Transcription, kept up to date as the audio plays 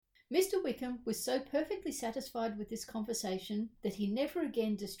Mr. Wickham was so perfectly satisfied with this conversation that he never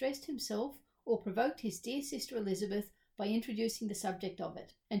again distressed himself or provoked his dear sister Elizabeth by introducing the subject of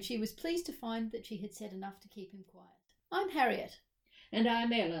it, and she was pleased to find that she had said enough to keep him quiet. I'm Harriet. And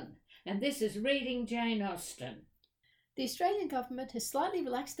I'm Ellen, and this is Reading Jane Austen. The Australian government has slightly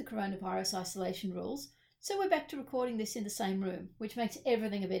relaxed the coronavirus isolation rules, so we're back to recording this in the same room, which makes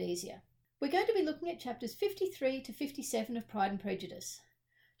everything a bit easier. We're going to be looking at chapters 53 to 57 of Pride and Prejudice.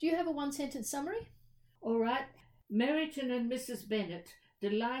 Do you have a one-sentence summary? All right. Meryton and Mrs. Bennet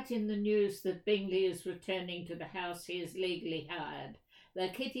delight in the news that Bingley is returning to the house he has legally hired, though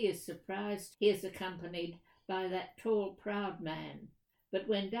Kitty is surprised he is accompanied by that tall, proud man. But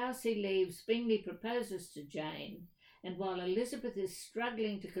when Darcy leaves, Bingley proposes to Jane, and while Elizabeth is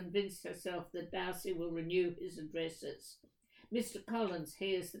struggling to convince herself that Darcy will renew his addresses, Mr. Collins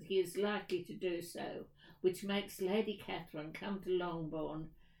hears that he is likely to do so, which makes Lady Catherine come to Longbourn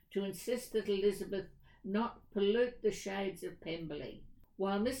to insist that Elizabeth not pollute the shades of Pemberley,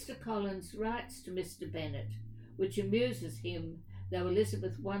 while Mr. Collins writes to Mr. Bennet, which amuses him, though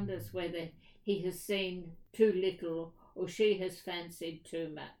Elizabeth wonders whether he has seen too little or she has fancied too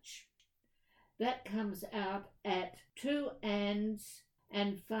much. That comes out at 2 ands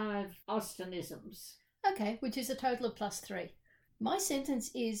and 5 Austenisms. Okay, which is a total of +3. My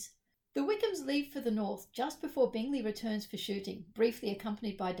sentence is, the Wickhams leave for the north just before Bingley returns for shooting, briefly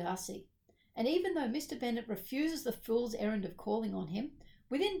accompanied by Darcy. And even though Mr. Bennet refuses the fool's errand of calling on him,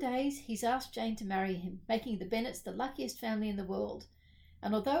 within days he's asked Jane to marry him, making the Bennets the luckiest family in the world.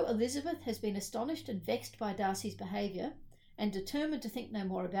 And although Elizabeth has been astonished and vexed by Darcy's behaviour, and determined to think no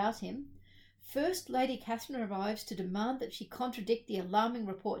more about him, first Lady Catherine arrives to demand that she contradict the alarming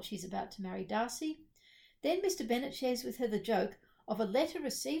report she's about to marry Darcy. Then Mr. Bennet shares with her the joke of a letter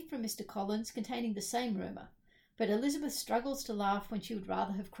received from Mr. Collins containing the same rumour, but Elizabeth struggles to laugh when she would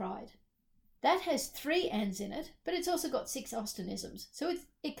rather have cried. That has 3 ands in it, but it's also got 6 Austenisms, so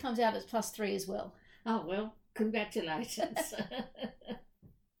it comes out as +3 as well. Oh, well, congratulations.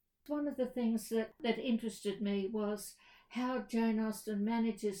 One of the things that interested me was how Jane Austen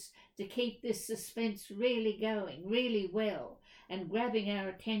manages to keep this suspense really going, really well, and grabbing our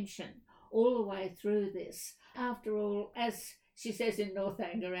attention all the way through this. After all, as she says in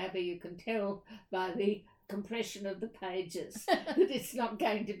Northanger Abbey, you can tell by the compression of the pages that it's not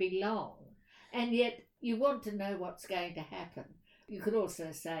going to be long. And yet you want to know what's going to happen. You could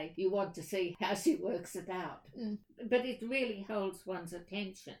also say you want to see how she works it out. But it really holds one's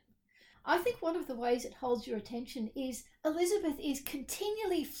attention. I think one of the ways it holds your attention is Elizabeth is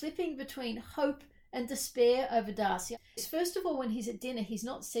continually flipping between hope and despair over Darcy. First of all, when he's at dinner, he's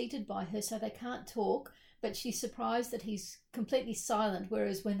not seated by her, so they can't talk, but she's surprised that he's completely silent,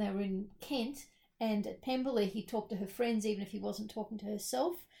 whereas when they were in Kent and at Pemberley, he talked to her friends even if he wasn't talking to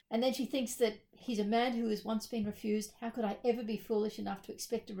herself. And then she thinks that he's a man who has once been refused. How could I ever be foolish enough to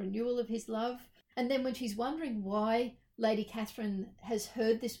expect a renewal of his love? And then when she's wondering why Lady Catherine has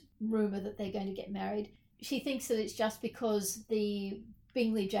heard this rumour that they're going to get married, she thinks that it's just because the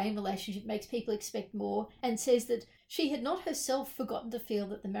Bingley-Jane relationship makes people expect more, and says that she had not herself forgotten to feel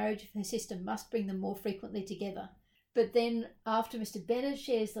that the marriage of her sister must bring them more frequently together. But then after Mr. Bennet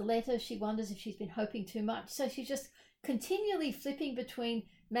shares the letter, she wonders if she's been hoping too much. So she's just continually flipping between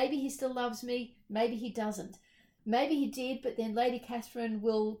maybe he still loves me, maybe he doesn't. Maybe he did, but then Lady Catherine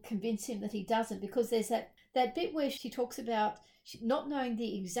will convince him that he doesn't, because there's that bit where she talks about not knowing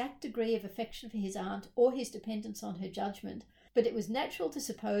the exact degree of affection for his aunt or his dependence on her judgment, but it was natural to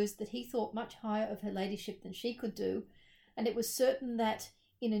suppose that he thought much higher of her ladyship than she could do, and it was certain that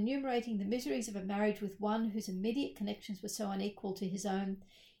in enumerating the miseries of a marriage with one whose immediate connections were so unequal to his own,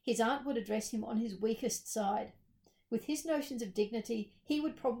 his aunt would address him on his weakest side. With his notions of dignity, he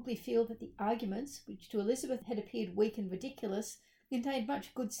would probably feel that the arguments, which to Elizabeth had appeared weak and ridiculous, contained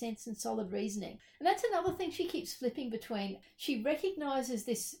much good sense and solid reasoning. And that's another thing she keeps flipping between. She recognises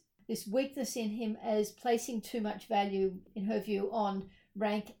this weakness in him as placing too much value, in her view, on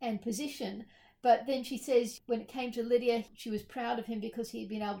rank and position. But then she says when it came to Lydia, she was proud of him because he had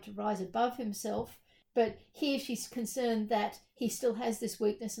been able to rise above himself. But here she's concerned that he still has this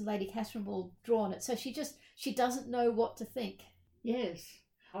weakness and Lady Catherine will draw on it. So she doesn't know what to think. Yes.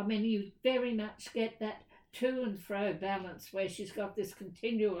 I mean, you very much get that to and fro balance where she's got this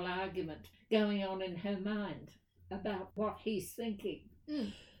continual argument going on in her mind about what he's thinking.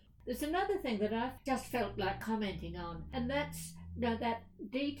 There's another thing that I've just felt like commenting on, and that's that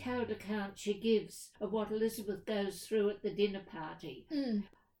detailed account she gives of what Elizabeth goes through at the dinner party.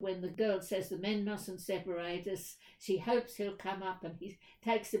 when the girl says the men mustn't separate us, she hopes he'll come up, and he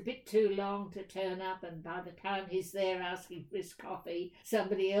takes a bit too long to turn up, and by the time he's there asking for his coffee,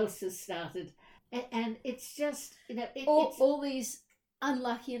 somebody else has started. And it's just, all these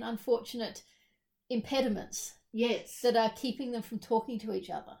unlucky and unfortunate impediments. Yes. That are keeping them from talking to each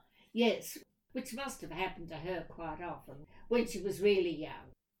other. Yes, which must have happened to her quite often when she was really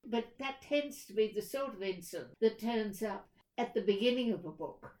young. But that tends to be the sort of incident that turns up at the beginning of a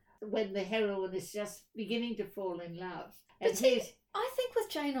book, when the heroine is just beginning to fall in love. But I think with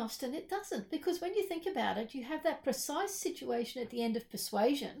Jane Austen it doesn't, because when you think about it, you have that precise situation at the end of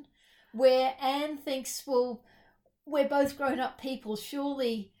Persuasion where Anne thinks, well, we're both grown-up people,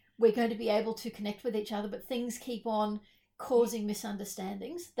 surely we're going to be able to connect with each other, but things keep on causing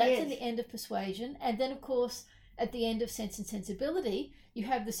misunderstandings. That's in the end of Persuasion. And then, of course, at the end of Sense and Sensibility, you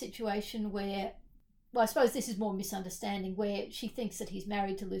have the situation where, well, I suppose this is more misunderstanding, where she thinks that he's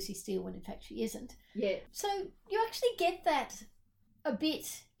married to Lucy Steele when in fact she isn't. Yeah. So you actually get that a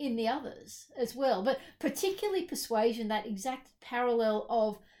bit in the others as well, but particularly Persuasion, that exact parallel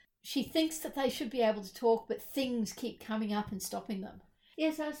of she thinks that they should be able to talk, but things keep coming up and stopping them.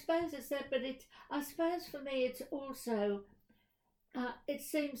 Yes, I suppose it's that, but I suppose for me it's also, it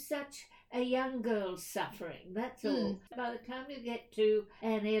seems such a young girl's suffering, that's all. By the time you get to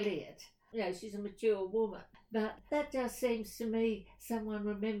Anne Elliot, she's a mature woman, but that just seems to me someone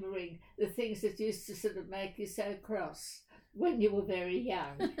remembering the things that used to sort of make you so cross when you were very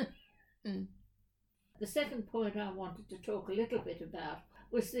young. The second point I wanted to talk a little bit about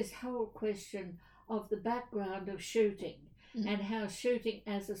was this whole question of the background of shooting. And how shooting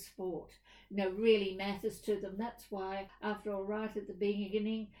as a sport, really matters to them. That's why, after all, right at the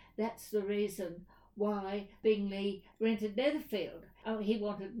beginning, that's the reason why Bingley rented Netherfield. He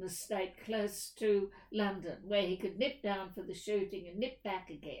wanted an estate close to London where he could nip down for the shooting and nip back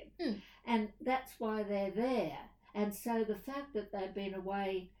again. And that's why they're there. And so the fact that they've been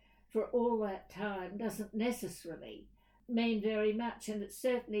away for all that time doesn't necessarily mean very much, and it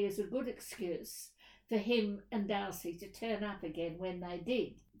certainly is a good excuse for him and Darcy to turn up again when they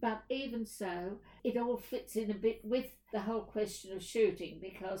did. But even so, it all fits in a bit with the whole question of shooting,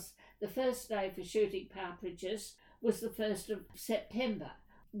 because the first day for shooting partridges was the 1st of September,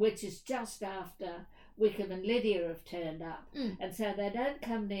 which is just after Wickham and Lydia have turned up. And so they don't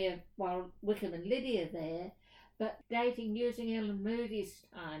come near while Wickham and Lydia are there, but dating using Ellen Moody's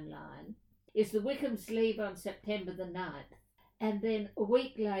timeline is the Wickhams leave on September the 9th, and then a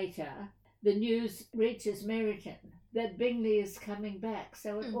week later the news reaches Meryton that Bingley is coming back,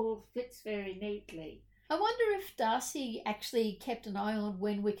 so it all fits very neatly. I wonder if Darcy actually kept an eye on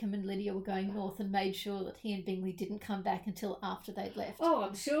when Wickham and Lydia were going north and made sure that he and Bingley didn't come back until after they'd left. Oh,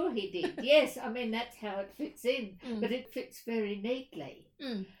 I'm sure he did. Yes, I mean, that's how it fits in, but it fits very neatly.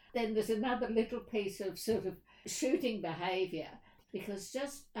 Then there's another little piece of sort of shooting behaviour, because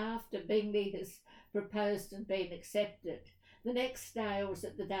just after Bingley has proposed and been accepted, the next day, or was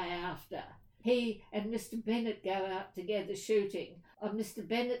it the day after, he and Mr. Bennet go out together shooting on Mr.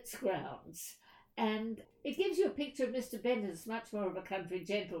 Bennet's grounds. And it gives you a picture of Mr. Bennet as much more of a country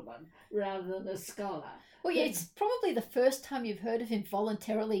gentleman rather than a scholar. Well, yeah, it's probably the first time you've heard of him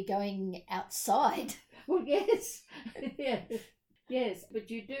voluntarily going outside. Well, yes. Yes,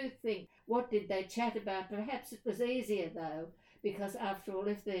 but you do think, what did they chat about? Perhaps it was easier, though, because after all,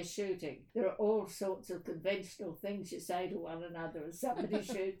 if they're shooting, there are all sorts of conventional things you say to one another, and somebody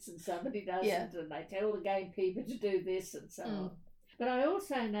shoots and somebody doesn't, and they tell the gamekeeper to do this and so on. But I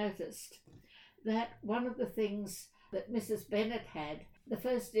also noticed that one of the things that Mrs. Bennet had, the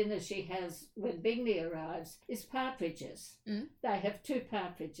first dinner she has when Bingley arrives, is partridges. They have 2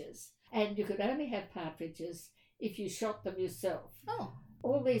 partridges, and you could only have partridges if you shot them yourself.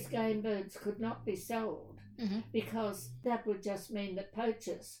 All these game birds could not be sold, because that would just mean that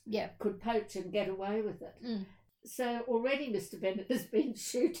poachers could poach and get away with it. So already Mr. Bennet has been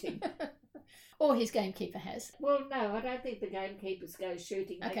shooting. Or his gamekeeper has. Well, no, I don't think the gamekeepers go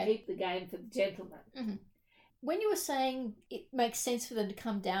shooting. They keep the game for the gentlemen. When you were saying it makes sense for them to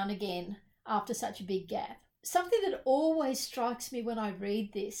come down again after such a big gap, something that always strikes me when I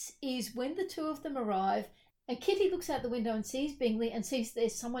read this is when the 2 of them arrive and Kitty looks out the window and sees Bingley and sees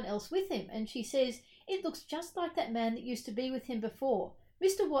there's someone else with him, and she says, "It looks just like that man that used to be with him before.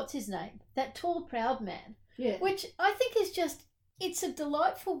 Mr. What's his name? That tall, proud man." Yeah. Which I think is just, it's a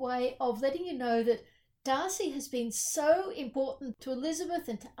delightful way of letting you know that Darcy has been so important to Elizabeth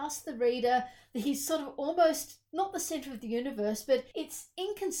and to us, the reader, that he's sort of almost not the centre of the universe, but it's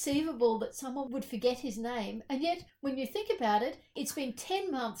inconceivable that someone would forget his name. And yet, when you think about it, it's been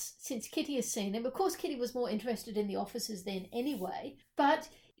 10 months since Kitty has seen him. Of course, Kitty was more interested in the officers then anyway, but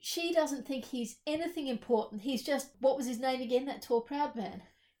she doesn't think he's anything important. He's just, what was his name again, that tall, proud man?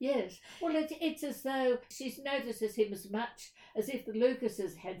 Yes. Well, it's as though she notices him as much as if the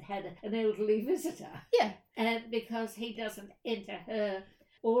Lucases had an elderly visitor. Yeah. And because he doesn't enter her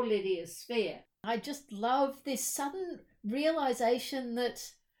or Lydia's sphere. I just love this sudden realisation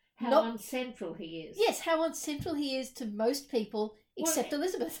that... How uncentral he is. Yes, how uncentral he is to most people except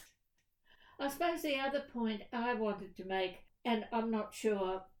Elizabeth. I suppose the other point I wanted to make, and I'm not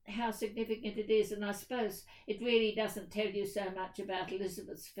sure how significant it is, and I suppose it really doesn't tell you so much about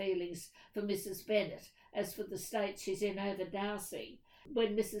Elizabeth's feelings for Mrs. Bennet as for the state she's in over Darcy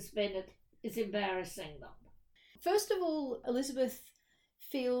when Mrs. Bennet is embarrassing them. First of all, Elizabeth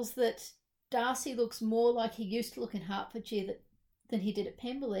feels that Darcy looks more like he used to look in Hertfordshire than he did at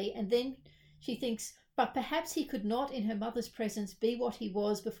Pemberley, and then she thinks, but perhaps he could not in her mother's presence be what he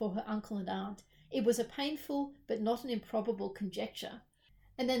was before her uncle and aunt. It was a painful but not an improbable conjecture.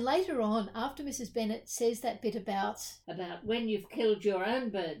 And then later on, after Mrs. Bennet says that bit about when you've killed your own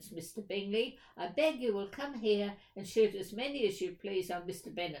birds, Mr. Bingley, I beg you will come here and shoot as many as you please on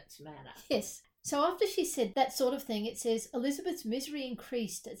Mr. Bennet's manor. Yes. So after she said that sort of thing, it says, Elizabeth's misery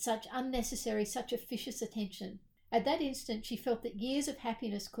increased at such unnecessary, such officious attention. At that instant she felt that years of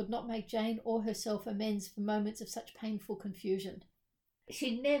happiness could not make Jane or herself amends for moments of such painful confusion.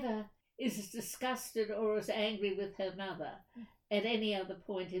 She never is as disgusted or as angry with her mother at any other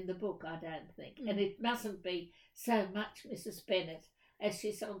point in the book, I don't think. And it mustn't be so much Mrs. Bennet as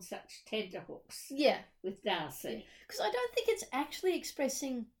she's on such tenterhooks with Darcy. Because I don't think it's actually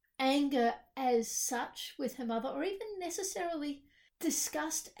expressing anger as such with her mother or even necessarily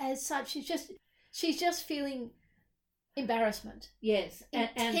disgust as such. She's just feeling embarrassment. Yes, and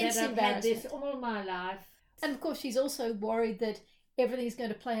that I've had this all my life. And of course she's also worried that everything's going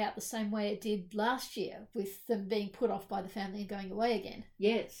to play out the same way it did last year, with them being put off by the family and going away again.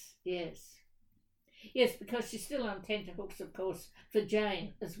 Yes, because she's still on tenterhooks, of course, for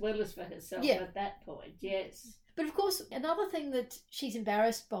Jane as well as for herself at that point, yes. But of course, another thing that she's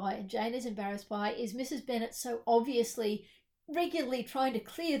embarrassed by, and Jane is embarrassed by, is Mrs. Bennet so obviously regularly trying to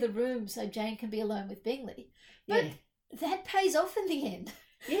clear the room so Jane can be alone with Bingley. But that pays off in the end.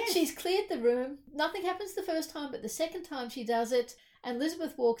 Yes. She's cleared the room. Nothing happens the first time, but the second time she does it, and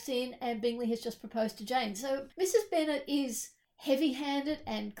Elizabeth walks in and Bingley has just proposed to Jane. So Mrs. Bennet is heavy-handed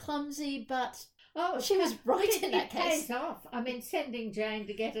and clumsy, but she was right in that case. It pays off. I mean, sending Jane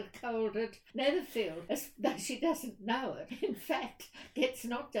to get a cold at Netherfield, as though she doesn't know it, in fact, gets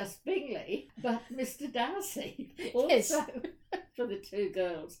not just Bingley, but Mr. Darcy also for the two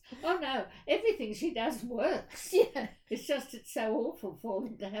girls. Oh no, everything she does works. Yeah. It's just it's so awful for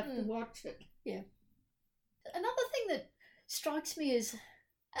them to have to watch it. Yeah. Another thing that strikes me as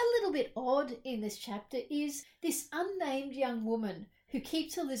a little bit odd in this chapter is this unnamed young woman who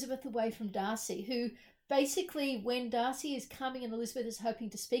keeps Elizabeth away from Darcy, who basically, when Darcy is coming and Elizabeth is hoping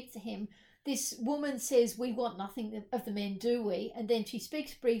to speak to him, this woman says, we want nothing of the men, do we? And then she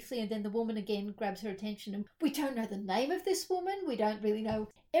speaks briefly, and then the woman again grabs her attention. And we don't know the name of this woman. We don't really know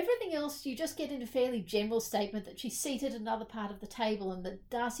everything else. You just get in a fairly general statement that she's seated at another part of the table and that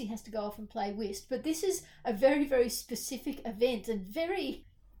Darcy has to go off and play whist. But this is a very, very specific event, and very...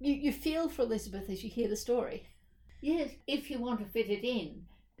 You feel for Elizabeth as you hear the story. Yes, if you want to fit it in,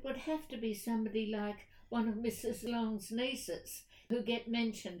 it would have to be somebody like one of Mrs. Long's nieces who get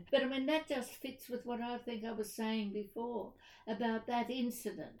mentioned. But I mean, that just fits with what I think I was saying before about that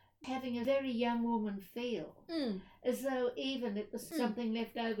incident. Having a very young woman feel as though even it was something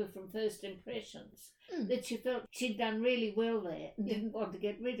left over from first impressions that she felt she'd done really well there and didn't want to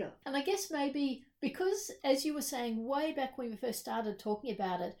get rid of. And I guess maybe because, as you were saying way back when we first started talking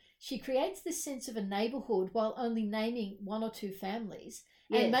about it, she creates this sense of a neighbourhood while only naming one or two families.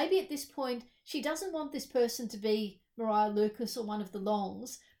 Yes. And maybe at this point she doesn't want this person to be Maria Lucas or one of the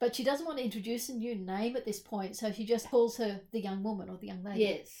Longs, but she doesn't want to introduce a new name at this point, so she just calls her the young woman or the young lady.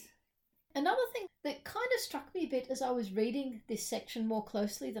 Yes. Another thing that kind of struck me a bit as I was reading this section more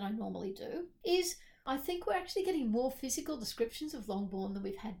closely than I normally do is I think we're actually getting more physical descriptions of Longbourn than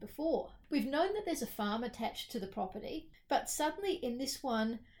we've had before. We've known that there's a farm attached to the property, but suddenly in this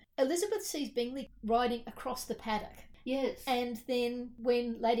one, Elizabeth sees Bingley riding across the paddock. Yes. And then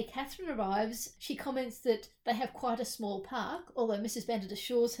when Lady Catherine arrives, she comments that they have quite a small park, although Mrs. Bennet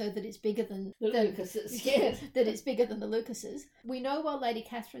assures her that it's bigger than the Lucases. Yeah, that it's bigger than the Lucases. We know while Lady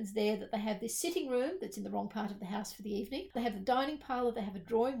Catherine's there that they have this sitting room that's in the wrong part of the house for the evening. They have the dining parlour, they have a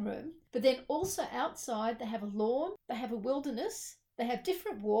drawing room. But then also outside they have a lawn, they have a wilderness, they have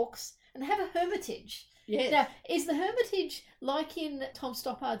different walks, and they have a hermitage. Yes. Now, is the Hermitage like in Tom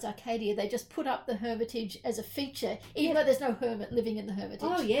Stoppard's Arcadia? They just put up the Hermitage as a feature, even though there's no hermit living in the Hermitage.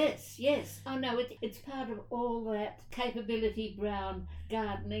 Oh, yes, yes. I know it's part of all that Capability Brown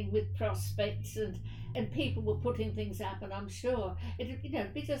gardening with prospects, and people were putting things up, and I'm sure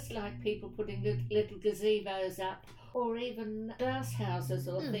it'd be just like people putting little gazebos up, or even glass houses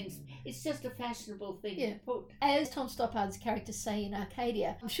or things. It's just a fashionable thing to put. As Tom Stoppard's characters say in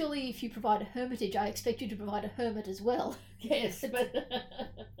Arcadia, surely if you provide a hermitage, I expect you to provide a hermit as well. Yes, but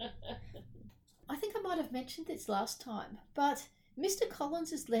I think I might have mentioned this last time, but Mr.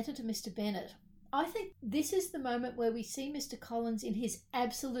 Collins's letter to Mr. Bennet, I think this is the moment where we see Mr. Collins in his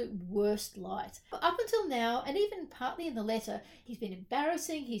absolute worst light. Up until now, and even partly in the letter, he's been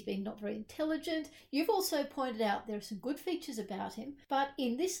embarrassing, he's been not very intelligent. You've also pointed out there are some good features about him, but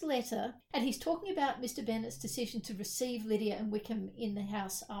in this letter, and he's talking about Mr. Bennet's decision to receive Lydia and Wickham in the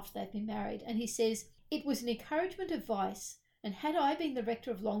house after they've been married, and he says, "It was an encouragement of vice, and had I been the rector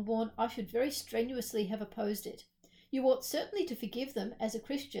of Longbourn, I should very strenuously have opposed it. You ought certainly to forgive them as a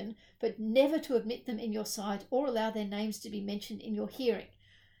Christian, but never to admit them in your sight or allow their names to be mentioned in your hearing."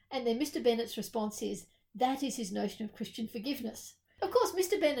 And then Mr. Bennet's response is, that is his notion of Christian forgiveness. Of course,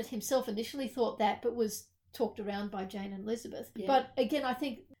 Mr. Bennet himself initially thought that, but was talked around by Jane and Elizabeth. Yeah. But again, I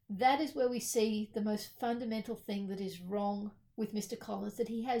think that is where we see the most fundamental thing that is wrong with Mr. Collins, that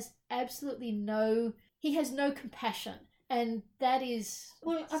he has absolutely no compassion. And that is...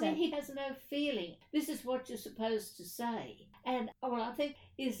 Well, I mean, he has no feeling. This is what you're supposed to say. And all I think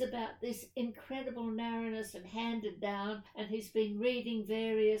is about this incredible narrowness and handed down, and he's been reading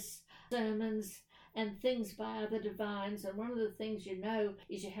various sermons and things by other divines, and one of the things you know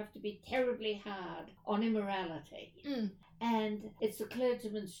is you have to be terribly hard on immorality. And it's the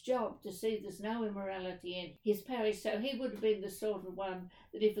clergyman's job to see there's no immorality in his parish. So he would have been the sort of one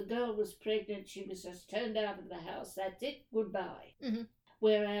that if a girl was pregnant, she was just turned out of the house. That's it, goodbye.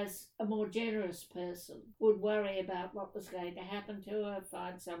 Whereas a more generous person would worry about what was going to happen to her,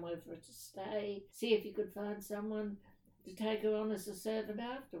 find somewhere for her to stay, see if you could find someone to take her on as a servant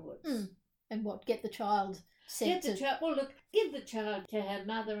afterwards. And what, get the child sent to... Well, look, give the child to her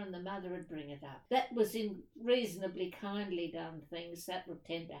mother and the mother would bring it up. That was in reasonably kindly done things. That would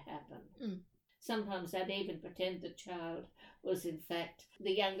tend to happen. Sometimes they'd even pretend the child was in fact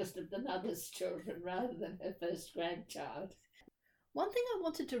the youngest of the mother's children rather than her first grandchild. One thing I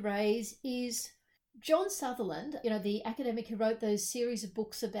wanted to raise is John Sutherland, the academic who wrote those series of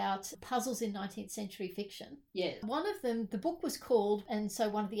books about puzzles in 19th century fiction. Yes. One of them, the book was called, and so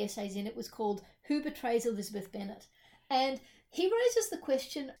one of the essays in it was called, Who Betrays Elizabeth Bennet? And he raises the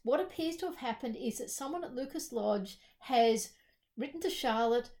question, what appears to have happened is that someone at Lucas Lodge has written to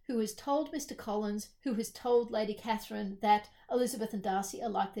Charlotte, who has told Mr. Collins, who has told Lady Catherine that Elizabeth and Darcy are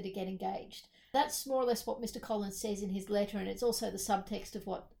likely to get engaged. That's more or less what Mr. Collins says in his letter, and it's also the subtext of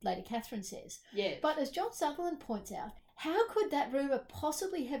what Lady Catherine says. Yes. But as John Sutherland points out, how could that rumour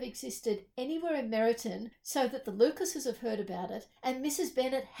possibly have existed anywhere in Meryton so that the Lucases have heard about it and Mrs.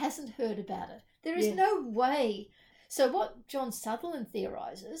 Bennet hasn't heard about it? There is no way. So what John Sutherland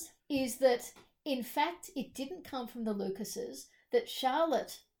theorises is that, in fact, it didn't come from the Lucases, that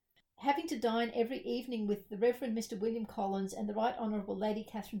Charlotte, having to dine every evening with the Reverend Mr. William Collins and the Right Honourable Lady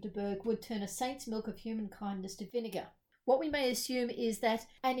Catherine de Bourgh, would turn a saint's milk of human kindness to vinegar. What we may assume is that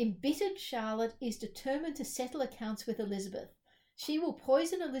an embittered Charlotte is determined to settle accounts with Elizabeth. She will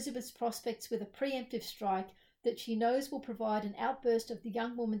poison Elizabeth's prospects with a preemptive strike that she knows will provide an outburst of the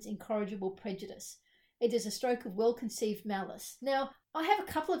young woman's incorrigible prejudice. It is a stroke of well-conceived malice. Now, I have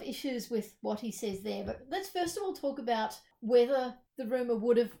a couple of issues with what he says there, but let's first of all talk about whether the rumour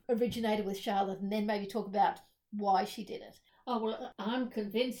would have originated with Charlotte, and then maybe talk about why she did it. Oh, well, I'm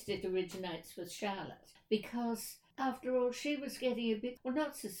convinced it originates with Charlotte, because after all, she was getting a bit, well,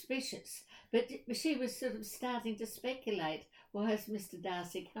 not suspicious, but she was sort of starting to speculate. Why is Mr.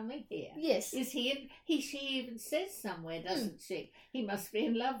 Darcy coming here? Yes. Is he she even says somewhere, doesn't she? He must be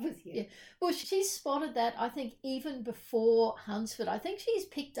in love with you. Yeah. Well, she's spotted that, I think, even before Hunsford. I think she's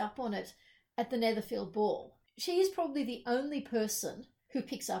picked up on it at the Netherfield ball. She is probably the only person who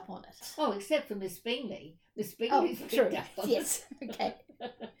picks up on it. Oh, except for Miss Bingley. Miss Bingley's picked up on it. Yes, okay.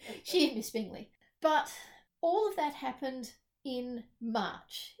 She and Miss Bingley. But all of that happened in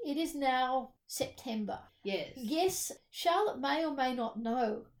March. It is now September. Yes. Yes, Charlotte may or may not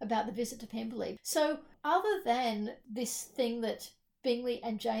know about the visit to Pemberley. So other than this thing that Bingley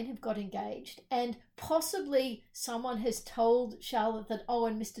and Jane have got engaged, and possibly someone has told Charlotte that, oh,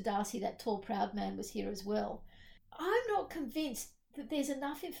 and Mr. Darcy, that tall proud man, was here as well, I'm not convinced that there's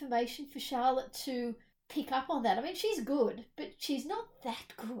enough information for Charlotte to pick up on that. I mean, she's good, but she's not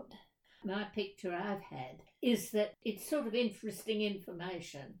that good. My picture I've had is that it's sort of interesting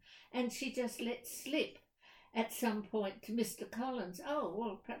information, and she just lets slip at some point to Mr. Collins, oh,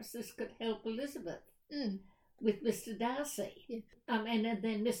 well, perhaps this could help Elizabeth with Mr. Darcy. Yeah. And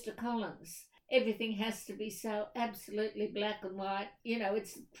then Mr. Collins, everything has to be so absolutely black and white,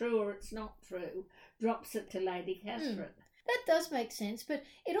 it's true or it's not true, drops it to Lady Catherine. That does make sense, but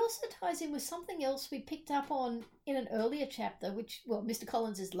it also ties in with something else we picked up on in an earlier chapter, Mr.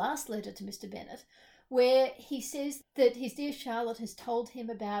 Collins' last letter to Mr. Bennet, where he says that his dear Charlotte has told him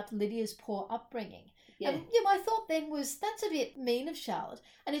about Lydia's poor upbringing. Yeah. And my thought then was, that's a bit mean of Charlotte.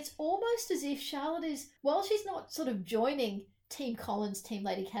 And it's almost as if Charlotte is, while she's not sort of joining Team Collins, Team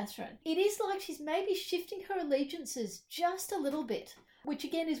Lady Catherine, it is like she's maybe shifting her allegiances just a little bit, which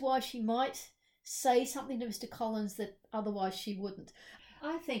again is why she might say something to Mr. Collins that otherwise she wouldn't.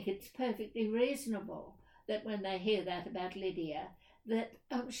 I think it's perfectly reasonable that when they hear that about Lydia, that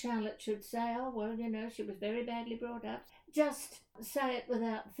Charlotte should say, oh, well, she was very badly brought up. Just say it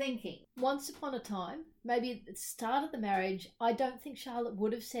without thinking. Once upon a time, maybe at the start of the marriage, I don't think Charlotte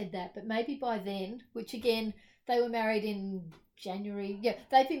would have said that, but maybe by then, which again, they were married in January. Yeah,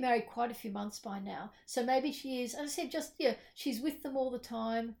 they've been married quite a few months by now. So maybe she is, as I said, she's with them all the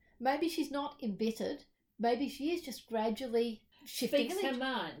time. Maybe she's not embittered. Maybe she is just gradually shifting. Speaks her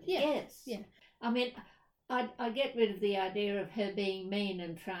mind. Yeah. Yes. Yeah. I mean, I get rid of the idea of her being mean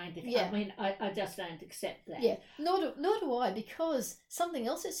and trying to... Yeah. I mean, I just don't accept that. Yeah, nor do I, because something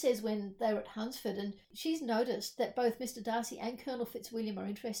else it says when they were at Hunsford, and she's noticed that both Mr. Darcy and Colonel Fitzwilliam are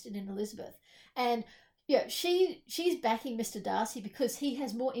interested in Elizabeth. And she's backing Mr. Darcy because he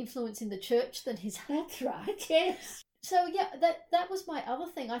has more influence in the church than his... That's right, yes. So, that was my other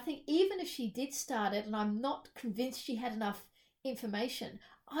thing. I think even if she did start it, and I'm not convinced she had enough information,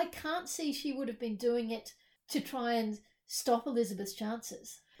 I can't see she would have been doing it to try and stop Elizabeth's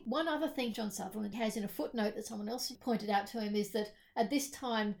chances. One other thing John Sutherland has in a footnote that someone else pointed out to him is that at this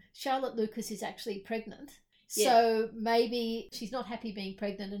time, Charlotte Lucas is actually pregnant. Yeah. So maybe she's not happy being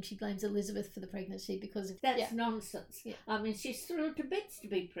pregnant and she blames Elizabeth for the pregnancy because of... That's nonsense. Yeah. I mean, she's thrilled to bits to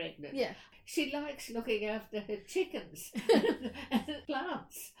be pregnant. Yeah. She likes looking after her chickens and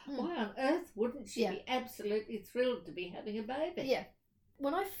plants. Why on earth wouldn't she be absolutely thrilled to be having a baby? Yeah.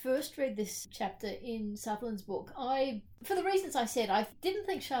 When I first read this chapter in Sutherland's book, for the reasons I said, I didn't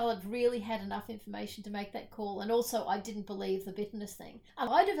think Charlotte really had enough information to make that call, and also I didn't believe the bitterness thing.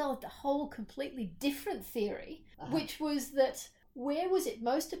 I developed a whole completely different theory, which was that where was it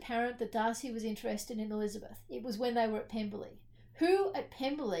most apparent that Darcy was interested in Elizabeth? It was when they were at Pemberley. Who at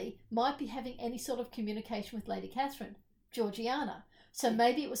Pemberley might be having any sort of communication with Lady Catherine? Georgiana. So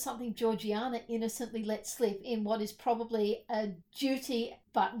maybe it was something Georgiana innocently let slip in what is probably a duty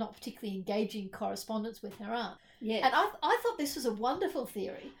but not particularly engaging correspondence with her aunt. Yes. And I thought this was a wonderful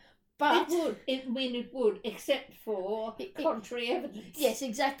theory. But it would, except for contrary evidence. Yes,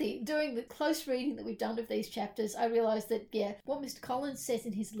 exactly. Doing the close reading that we've done of these chapters, I realised that, what Mr. Collins says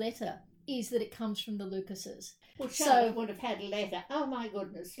in his letter is that it comes from the Lucases. Well, Charlotte would have had a letter. Oh my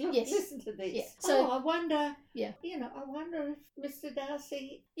goodness! Look, listen to this. Yeah. So, I wonder. Yeah. I wonder if Mr.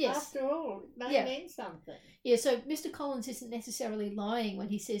 Darcy, after all, may mean something. Yeah. So Mr. Collins isn't necessarily lying when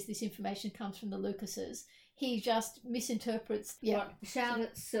he says this information comes from the Lucases. He just misinterprets. What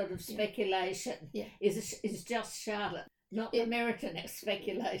Charlotte's sort of speculation is just Charlotte, not the Meryton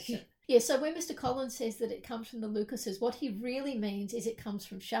speculation. Yeah. So when Mr. Collins says that it comes from the Lucases, what he really means is it comes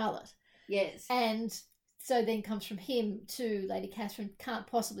from Charlotte. Yes. And so then comes from him to Lady Catherine, can't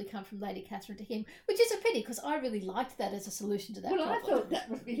possibly come from Lady Catherine to him, which is a pity because I really liked that as a solution to that problem. I thought that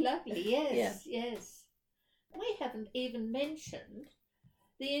would be lovely, yes, yes. We haven't even mentioned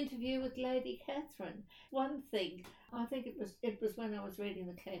the interview with Lady Catherine. One thing, I think it was when I was reading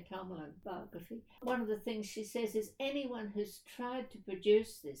the Kay Tomlin biography, one of the things she says is anyone who's tried to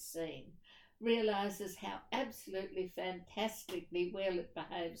produce this scene realises how absolutely fantastically well it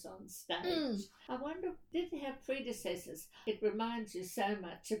behaves on stage. I wonder, did it have predecessors? It reminds you so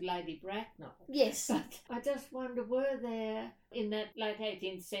much of Lady Bracknell. Yes. But I just wonder, were there, in that late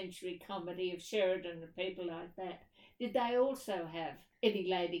 18th century comedy of Sheridan and people like that, did they also have any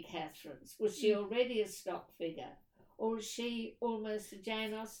Lady Catherines? Was she already a stock figure? Or was she almost a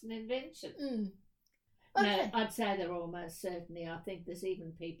Jane Austen invention? Okay. No, I'd say they're almost certainly. I think there's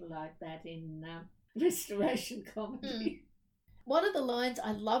even people like that in Restoration comedy. One of the lines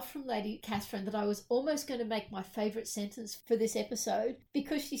I love from Lady Catherine that I was almost going to make my favourite sentence for this episode,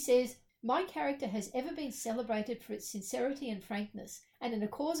 because she says, "My character has ever been celebrated for its sincerity and frankness, and in a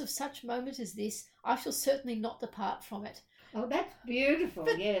cause of such moment as this, I shall certainly not depart from it." Oh, that's beautiful,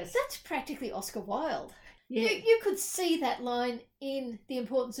 but yes. That's practically Oscar Wilde. Yeah. You could see that line in The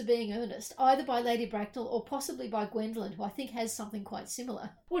Importance of Being Earnest, either by Lady Bracknell or possibly by Gwendolen, who I think has something quite similar.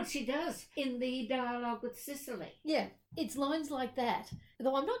 Well, she does in the dialogue with Cicely. Yeah, it's lines like that.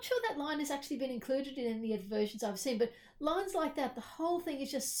 Though I'm not sure that line has actually been included in any of the versions I've seen, but lines like that, the whole thing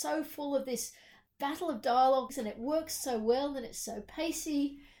is just so full of this battle of dialogues, and it works so well, and it's so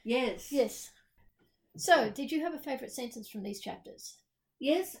pacey. Yes. Yes. So, did you have a favourite sentence from these chapters?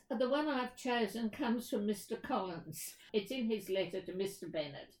 Yes, the one I've chosen comes from Mr. Collins. It's in his letter to Mr.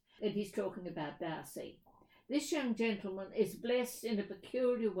 Bennet, and he's talking about Darcy. This young gentleman is blessed in a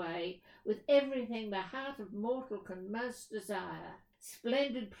peculiar way with everything the heart of mortal can most desire: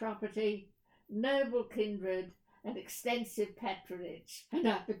 splendid property, noble kindred, and extensive patronage. And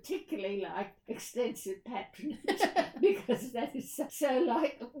I particularly like extensive patronage because that is so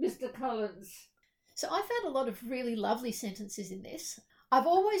like Mr. Collins. So I found a lot of really lovely sentences in this. I've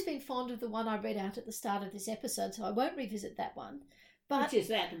always been fond of the one I read out at the start of this episode, so I won't revisit that one. But which is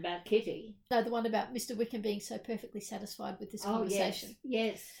that about Kitty? No, the one about Mr. Wickham being so perfectly satisfied with this conversation.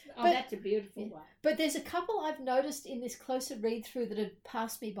 Yes. Oh, But- that's a beautiful one. But there's a couple I've noticed in this closer read through that had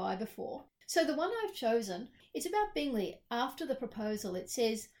passed me by before. So the one I've chosen, it's about Bingley. After the proposal, it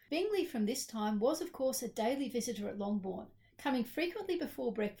says, Bingley from this time was of course a daily visitor at Longbourn, coming frequently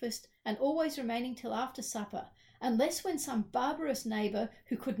before breakfast and always remaining till after supper, unless when some barbarous neighbour,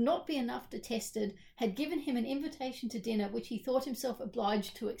 who could not be enough detested, had given him an invitation to dinner which he thought himself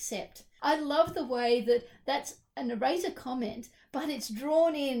obliged to accept. I love the way that that's a narrator comment, but it's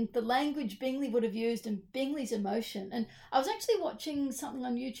drawn in the language Bingley would have used and Bingley's emotion. And I was actually watching something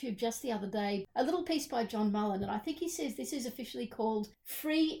on YouTube just the other day, a little piece by John Mullen, and I think he says this is officially called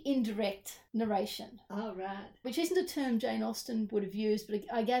free indirect narration. Oh, right. Which isn't a term Jane Austen would have used, but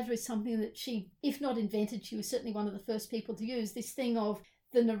I gather is something that she, if not invented, she was certainly one of the first people to use, this thing of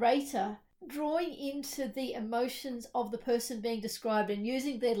the narrator drawing into the emotions of the person being described and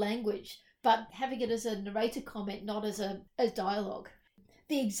using their language, but having it as a narrator comment, not as dialogue.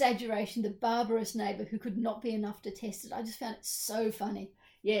 The exaggeration, the barbarous neighbour who could not be enough detested. I just found it so funny.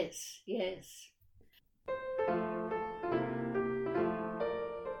 Yes, yes.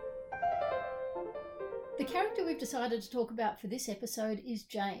 The character we've decided to talk about for this episode is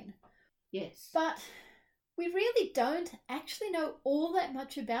Jane. Yes. But we really don't actually know all that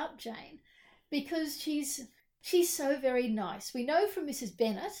much about Jane because she's so very nice. We know from Mrs.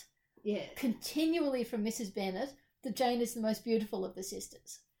 Bennet, Yes. continually from Mrs. Bennet, that Jane is the most beautiful of the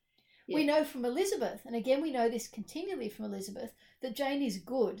sisters. Yes. We know from Elizabeth, and again we know this continually from Elizabeth, that Jane is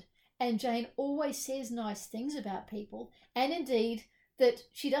good and Jane always says nice things about people, and indeed that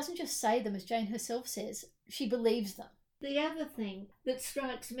she doesn't just say them, as Jane herself says, she believes them. The other thing that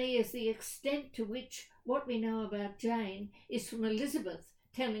strikes me is the extent to which what we know about Jane is from Elizabeth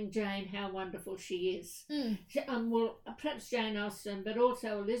telling Jane how wonderful she is. Well, perhaps Jane Austen, but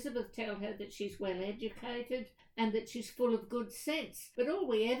also Elizabeth tell her that she's well educated and that she's full of good sense. But all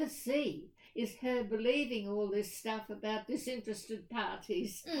we ever see is her believing all this stuff about disinterested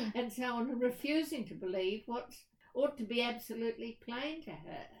parties and so on, and refusing to believe what ought to be absolutely plain to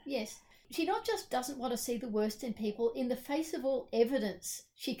her. Yes. She not just doesn't want to see the worst in people, in the face of all evidence,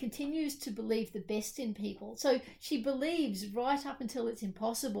 she continues to believe the best in people. So she believes right up until it's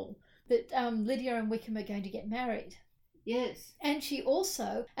impossible that Lydia and Wickham are going to get married. Yes. And she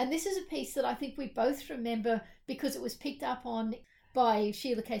also, and this is a piece that I think we both remember because it was picked up on by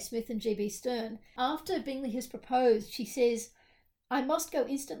Sheila K. Smith and G.B. Stern. After Bingley has proposed, she says, "I must go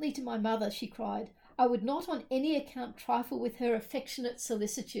instantly to my mother," she cried. "I would not on any account trifle with her affectionate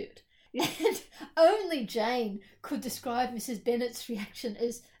solicitude." And only Jane could describe Mrs. Bennet's reaction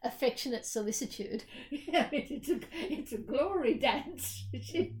as affectionate solicitude. Yeah, it's a glory dance.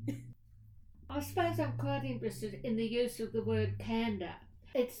 I suppose I'm quite interested in the use of the word candour.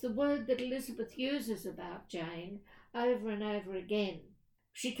 It's the word that Elizabeth uses about Jane over and over again.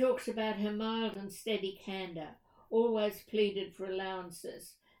 She talks about her mild and steady candour, always pleaded for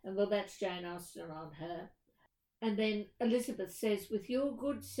allowances, and well, that's Jane Austen on her. And then Elizabeth says, "With your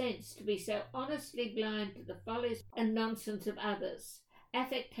good sense to be so honestly blind to the follies and nonsense of others,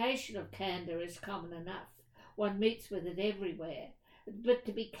 affectation of candour is common enough. One meets with it everywhere. But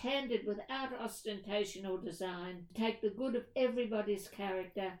to be candid without ostentation or design, take the good of everybody's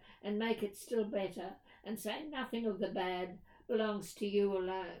character and make it still better, and say nothing of the bad, belongs to you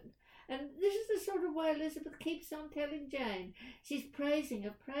alone." And this is the sort of way Elizabeth keeps on telling Jane. She's praising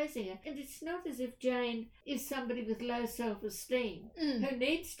her. And it's not as if Jane is somebody with low self-esteem who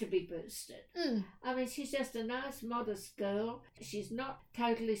needs to be boosted. I mean, she's just a nice, modest girl. She's not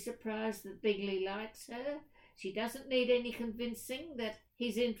totally surprised that Bingley likes her. She doesn't need any convincing that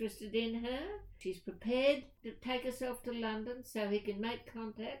he's interested in her. She's prepared to take herself to London so he can make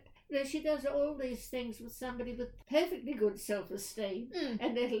contact. She does all these things with somebody with perfectly good self-esteem,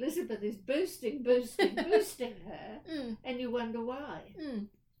 and then Elizabeth is boosting her, and you wonder why.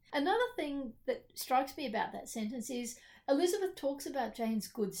 Another thing that strikes me about that sentence is Elizabeth talks about Jane's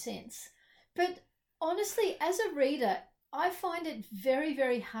good sense, but honestly, as a reader, I find it very,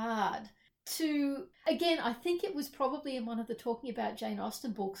 very hard to, again, I think it was probably in one of the Talking About Jane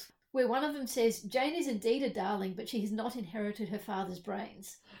Austen books, where one of them says, Jane is indeed a darling, but she has not inherited her father's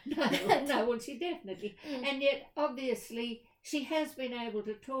brains. No, well, she definitely. And yet, obviously, she has been able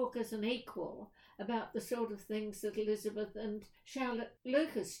to talk as an equal about the sort of things that Elizabeth and Charlotte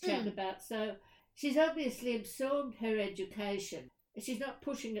Lucas chat about. So she's obviously absorbed her education. She's not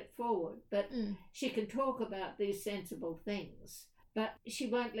pushing it forward, but she can talk about these sensible things. But she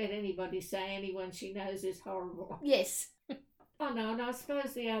won't let anybody say anyone she knows is horrible. Yes. Oh no, and I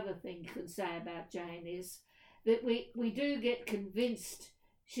suppose the other thing you could say about Jane is that we do get convinced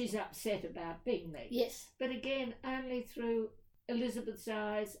she's upset about Bingley. Yes. But again, only through Elizabeth's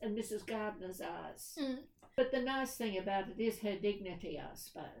eyes and Mrs. Gardner's eyes. But the nice thing about it is her dignity, I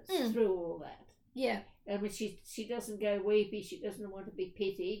suppose, through all that. Yeah. I mean, she doesn't go weepy, she doesn't want to be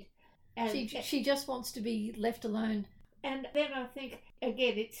pitied. And she just wants to be left alone. And then I think,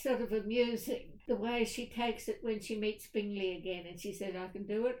 again, it's sort of amusing the way she takes it when she meets Bingley again, and she said, I can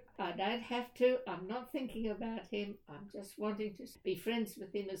do it, I don't have to, I'm not thinking about him, I'm just wanting to be friends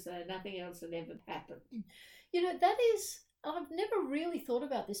with him as though nothing else had ever happened. You know, that is, I've never really thought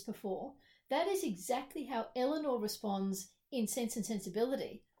about this before, that is exactly how Elinor responds in Sense and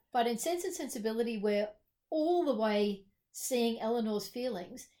Sensibility. But in Sense and Sensibility, we're all the way seeing Eleanor's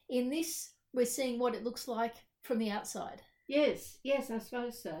feelings. In this, we're seeing what it looks like from the outside. Yes, I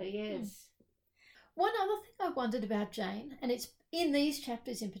suppose so, yes. One other thing I wondered about Jane, and it's in these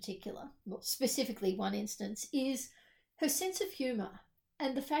chapters in particular, well, specifically one instance, is her sense of humour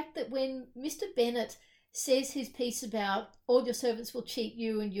and the fact that when Mr. Bennet says his piece about all your servants will cheat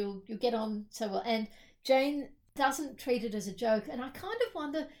you and you'll get on so well, and Jane doesn't treat it as a joke, and I kind of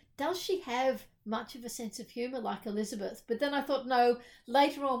wonder, does she have much of a sense of humour like Elizabeth? But then I thought, no,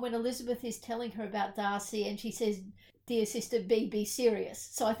 later on when Elizabeth is telling her about Darcy and she says, dear sister, be serious.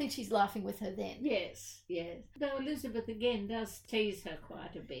 So I think she's laughing with her then. Yes. Though Elizabeth again does tease her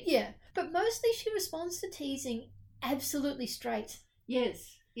quite a bit. Yeah, but mostly she responds to teasing absolutely straight.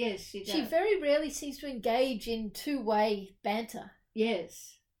 Yes, she does. She very rarely seems to engage in two-way banter.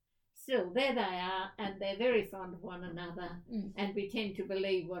 Yes. Still, there they are, and they're very fond of one another, and we tend to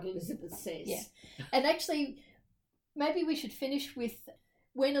believe what Elizabeth says. Yeah. And actually, maybe we should finish with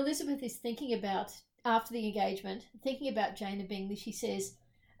when Elizabeth is thinking about, after the engagement, thinking about Jane and Bingley, she says,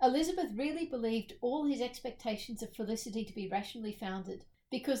 Elizabeth really believed all his expectations of felicity to be rationally founded,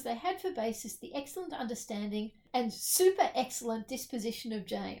 because they had for basis the excellent understanding and super excellent disposition of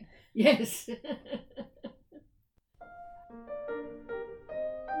Jane. Yes.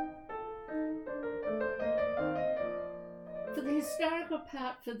 For the historical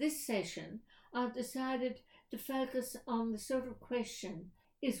part for this session, I've decided to focus on the sort of question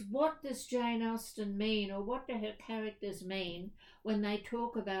is, what does Jane Austen mean, or what do her characters mean when they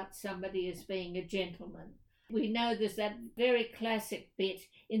talk about somebody as being a gentleman? We know there's that very classic bit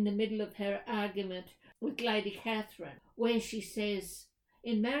in the middle of her argument with Lady Catherine, where she says,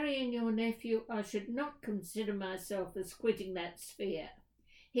 in marrying your nephew, I should not consider myself as quitting that sphere.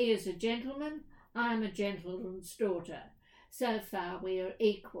 He is a gentleman, I am a gentleman's daughter. So far we are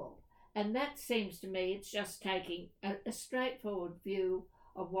equal. And that seems to me it's just taking a straightforward view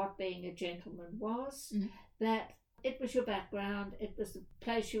of what being a gentleman was, that it was your background, it was the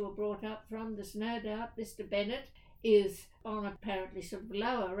place you were brought up from. There's no doubt Mr. Bennet is on apparently sort of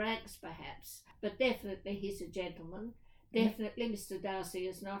lower ranks perhaps, but definitely he's a gentleman. Definitely Mr. Darcy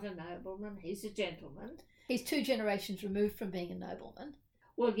is not a nobleman, he's a gentleman. He's 2 generations removed from being a nobleman.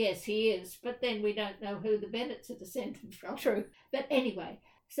 Well, yes, he is, but then we don't know who the Bennets are descended from. True. But anyway,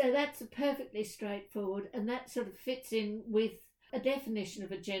 so that's perfectly straightforward, and that sort of fits in with a definition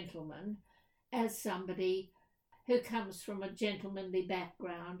of a gentleman as somebody who comes from a gentlemanly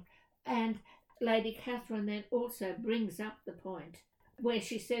background. And Lady Catherine then also brings up the point where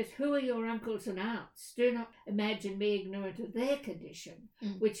she says, who are your uncles and aunts? Do not imagine me ignorant of their condition,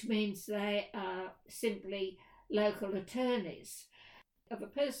 which means they are simply local attorneys. If a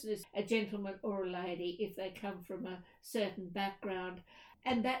person is a gentleman or a lady, if they come from a certain background,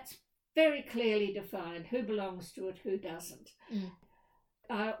 and that's very clearly defined, who belongs to it, who doesn't.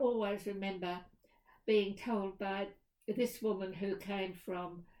 I always remember being told by this woman who came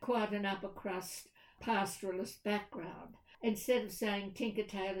from quite an upper crust pastoralist background. Instead of saying tinker,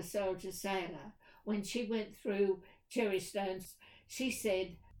 tailor, soldier, sailor, when she went through Cherrystones, she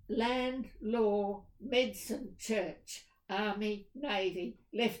said land, law, medicine, church, army, navy,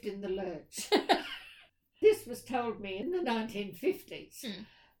 left in the lurch. This was told me in the 1950s,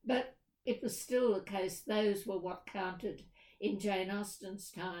 but it was still the case. Those were what counted in Jane Austen's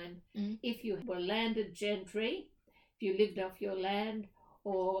time. If you were landed gentry, if you lived off your land,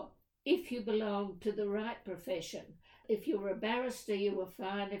 or if you belonged to the right profession. If you were a barrister, you were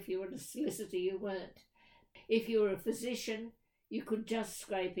fine. If you were a solicitor, you weren't. If you were a physician, you could just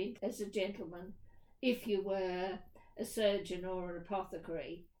scrape in as a gentleman. If you were a surgeon or an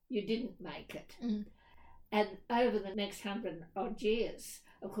apothecary, you didn't make it. And over the next 100-odd years,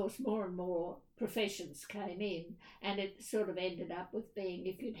 of course, more and more professions came in, and it sort of ended up with being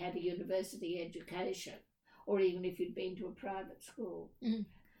if you'd had a university education or even if you'd been to a private school.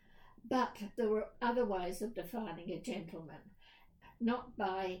 But there were other ways of defining a gentleman, not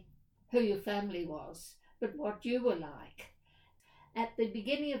by who your family was, but what you were like. At the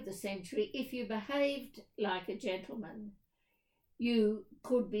beginning of the century, if you behaved like a gentleman, you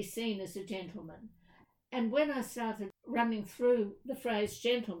could be seen as a gentleman. And when I started running through the phrase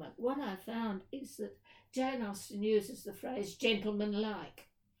gentleman, what I found is that Jane Austen uses the phrase gentlemanlike.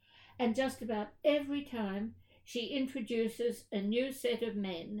 And just about every time she introduces a new set of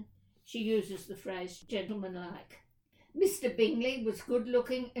men, she uses the phrase gentlemanlike. Mr. Bingley was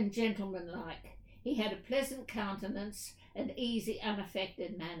good-looking and gentlemanlike. He had a pleasant countenance and easy,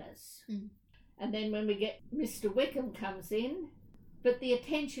 unaffected manners. And then when we get Mr. Wickham comes in, but the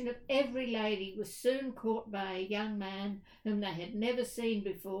attention of every lady was soon caught by a young man whom they had never seen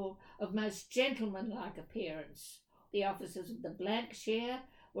before, of most gentlemanlike appearance. The officers of the Blankshire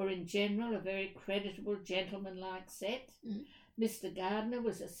were in general a very creditable gentlemanlike set. Mr. Gardiner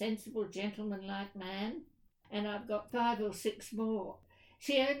was a sensible gentlemanlike man, and I've got 5 or 6 more.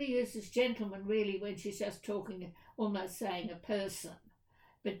 She only uses gentleman really when she's just talking, almost saying a person.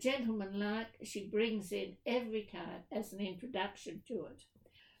 But gentlemanlike she brings in every time as an introduction to it.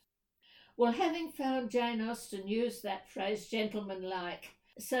 Well, having found Jane Austen use that phrase gentlemanlike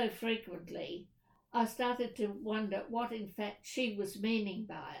so frequently, I started to wonder what in fact she was meaning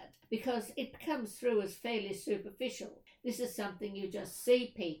by it, because it comes through as fairly superficial. This is something you just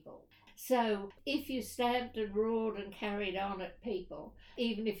see people. So if you stamped and roared and carried on at people,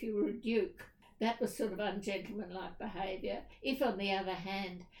 even if you were a duke, that was sort of ungentlemanlike behaviour. If, on the other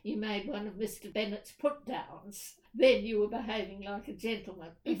hand, you made one of Mr. Bennet's put-downs, then you were behaving like a gentleman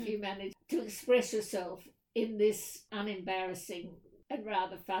if you managed to express yourself in this unembarrassing and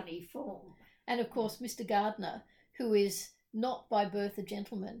rather funny form. And, of course, Mr. Gardiner, who is not by birth a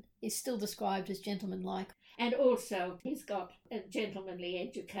gentleman, is still described as gentlemanlike. And also, he's got a gentlemanly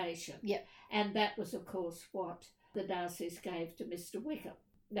education. Yep. And that was, of course, what the Darcys gave to Mr. Wickham.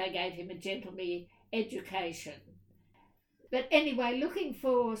 They gave him a gentlemanly education. But anyway, looking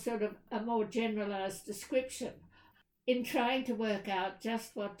for sort of a more generalised description, in trying to work out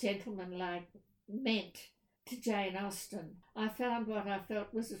just what gentlemanlike meant to Jane Austen, I found what I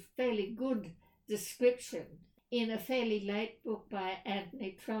felt was a fairly good description in a fairly late book by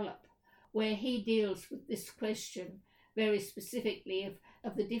Anthony Trollope, where he deals with this question very specifically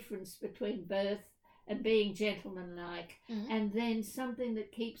of the difference between birth and being gentlemanlike, and then something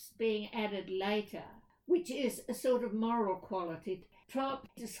that keeps being added later, which is a sort of moral quality. Trollope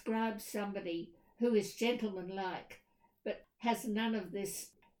describes somebody who is gentlemanlike, but has none of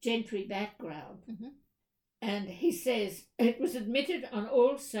this gentry background. And he says, it was admitted on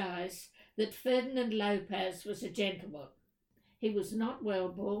all sides that Ferdinand Lopez was a gentleman. He was not well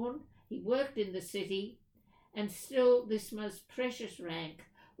born, he worked in the city, and still this most precious rank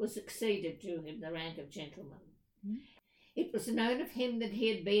was acceded to him, the rank of gentleman. It was known of him that he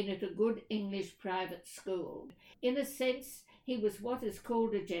had been at a good English private school. In a sense, he was what is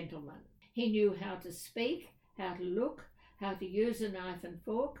called a gentleman. He knew how to speak, how to look, how to use a knife and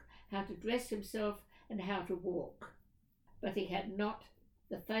fork, how to dress himself, and how to walk. But he had not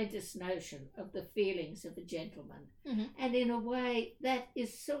the faintest notion of the feelings of a gentleman. And in a way, that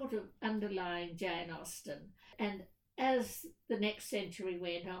is sort of underlying Jane Austen. And as the next century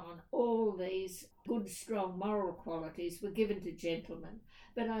went on, all these good, strong moral qualities were given to gentlemen.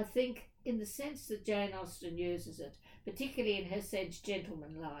 But I think in the sense that Jane Austen uses it, particularly in her sense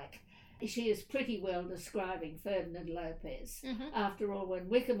gentlemanlike, she is pretty well describing Ferdinand Lopez. After all, when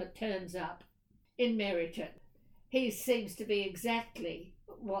Wickham turns up in Meryton, he seems to be exactly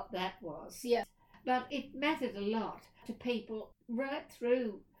what that was. Yeah. But it mattered a lot to people right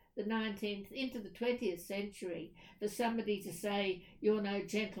through the 19th into the 20th century for somebody to say you're no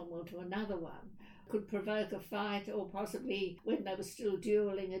gentleman to another one. could provoke a fight, or possibly when they were still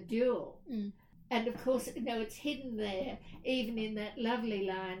duelling, a duel. Mm. And of course, it's hidden there, even in that lovely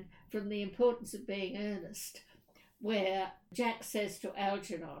line from The Importance of Being Earnest, where Jack says to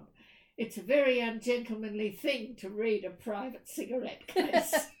Algernon, "It's a very ungentlemanly thing to read a private cigarette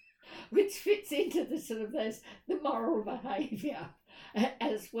case," which fits into the sort of the moral behaviour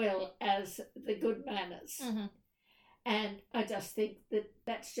as well as the good manners. Mm-hmm. And I just think that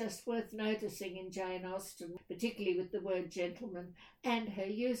that's just worth noticing in Jane Austen, particularly with the word gentleman and her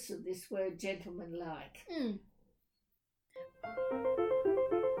use of this word gentleman-like. Mm.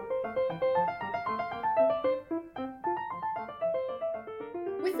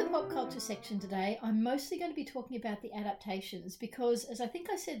 With the pop culture section today, I'm mostly going to be talking about the adaptations because, as I think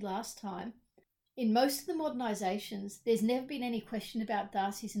I said last time, in most of the modernisations, there's never been any question about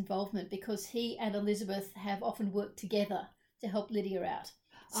Darcy's involvement because he and Elizabeth have often worked together to help Lydia out.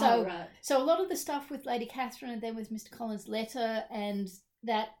 So, right. So a lot of the stuff with Lady Catherine and then with Mr. Collins' letter and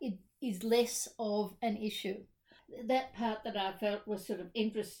that it is less of an issue. That part that I felt was sort of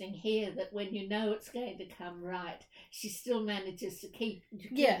interesting here, that when you know it's going to come right, she still manages to keep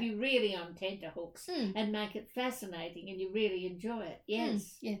you really on tenterhooks and make it fascinating, and you really enjoy it.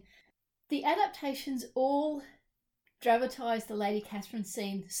 Yes. Yeah. The adaptations all dramatise the Lady Catherine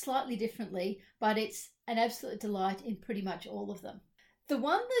scene slightly differently, but it's an absolute delight in pretty much all of them. The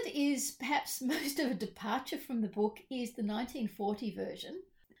one that is perhaps most of a departure from the book is the 1940 version.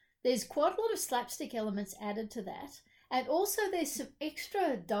 There's quite a lot of slapstick elements added to that, and also there's some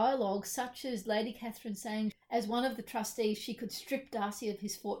extra dialogue, such as Lady Catherine saying, as one of the trustees, she could strip Darcy of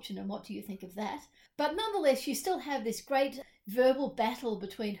his fortune, and what do you think of that? But nonetheless, you still have this great verbal battle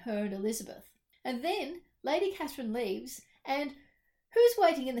between her and Elizabeth. And then Lady Catherine leaves, and who's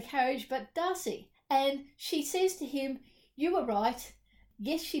waiting in the carriage but Darcy? And she says to him, "You were right.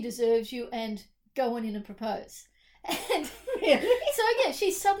 Yes, she deserves you, and go on in and propose." And so yeah,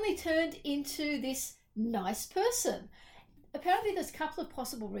 she's suddenly turned into this nice person. Apparently there's a couple of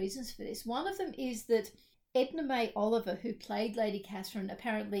possible reasons for this. One of them is that Edna May Oliver, who played Lady Catherine,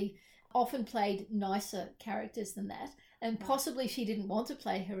 apparently often played nicer characters than that, and possibly she didn't want to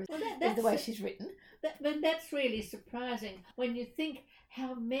play her as the way she's written. That's really surprising when you think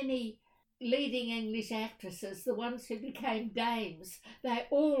how many leading English actresses, the ones who became dames, they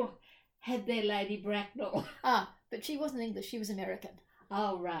all had their Lady Bracknell. But she wasn't English, she was American.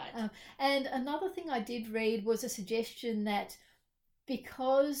 Oh, right. And another thing I did read was a suggestion that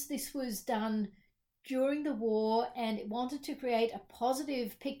because this was done during the war and it wanted to create a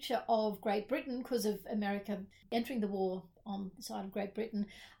positive picture of Great Britain because of America entering the war on the side of Great Britain,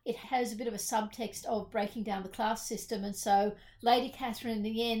 it has a bit of a subtext of breaking down the class system. And so Lady Catherine in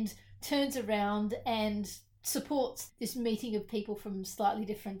the end turns around and supports this meeting of people from slightly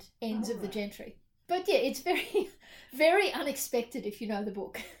different ends of the gentry. But yeah, it's very, very unexpected if you know the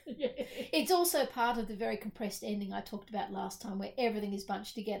book. It's also part of the very compressed ending I talked about last time, where everything is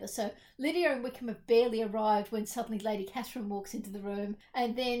bunched together. So Lydia and Wickham have barely arrived when suddenly Lady Catherine walks into the room,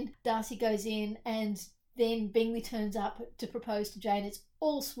 and then Darcy goes in, and then Bingley turns up to propose to Jane. It's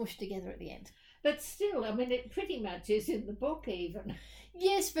all smooshed together at the end. But still, I mean, it pretty much is in the book even.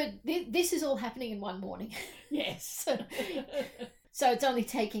 Yes, but this is all happening in one morning. Yes. So it's only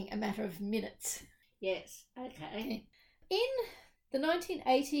taking a matter of minutes. Yes, okay. In the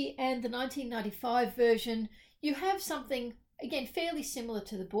 1980 and the 1995 version, you have something, again, fairly similar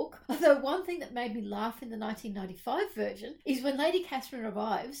to the book. Although one thing that made me laugh in the 1995 version is when Lady Catherine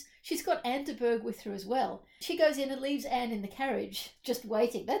arrives, she's got Anne de Bourgh with her as well. She goes in and leaves Anne in the carriage, just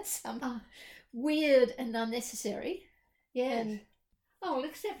waiting. That's weird and unnecessary. Yes. Well,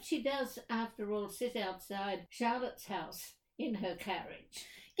 except she does, after all, sit outside Charlotte's house in her carriage.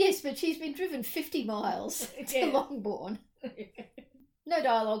 Yes, but she's been driven 50 miles to Longbourn. No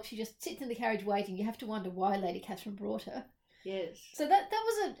dialogue, she just sits in the carriage waiting. You have to wonder why Lady Catherine brought her. Yes. So that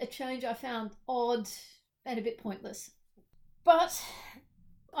was a change I found odd and a bit pointless. But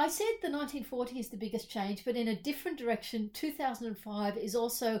I said the 1940 is the biggest change, but in a different direction, 2005 is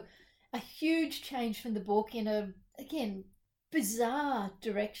also a huge change from the book in a, again, bizarre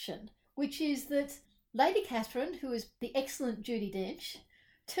direction, which is that Lady Catherine, who is the excellent Judi Dench,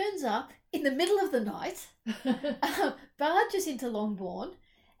 turns up in the middle of the night, barges into Longbourn,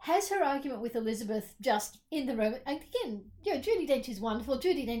 has her argument with Elizabeth just in the room. And again, Judi Dench is wonderful.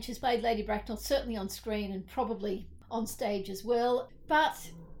 Judi Dench has played Lady Bracknell certainly on screen and probably on stage as well. But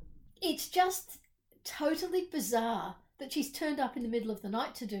it's just totally bizarre that she's turned up in the middle of the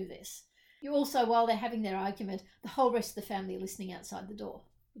night to do this. You also, while they're having their argument, the whole rest of the family are listening outside the door,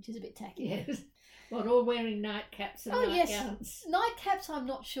 which is a bit tacky. Yes. What, all wearing nightcaps and nightgowns? Nightcaps I'm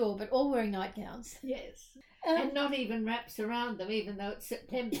not sure, but all wearing nightgowns. Yes. And not even wraps around them, even though it's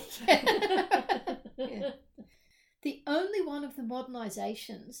September. Yeah. The only one of the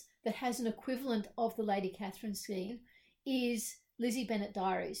modernisations that has an equivalent of the Lady Catherine scheme is Lizzie Bennet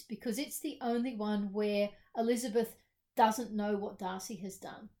Diaries, because it's the only one where Elizabeth doesn't know what Darcy has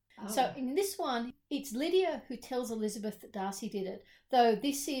done. Oh. So in this one, it's Lydia who tells Elizabeth that Darcy did it, though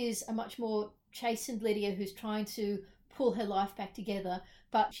this is a much more chastened Lydia who's trying to pull her life back together,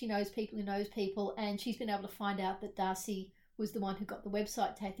 but she knows people who knows people, and she's been able to find out that Darcy was the one who got the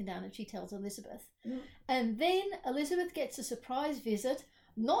website taken down, and she tells Elizabeth. And then Elizabeth gets a surprise visit,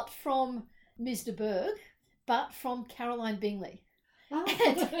 not from Ms. de Bourgh, but from Caroline Bingley. Oh.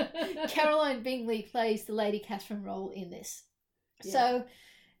 And Caroline Bingley plays the Lady Catherine role in this. Yeah. So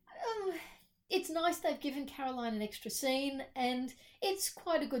it's nice they've given Caroline an extra scene, and it's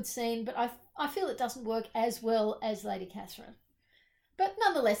quite a good scene, but I feel it doesn't work as well as Lady Catherine. But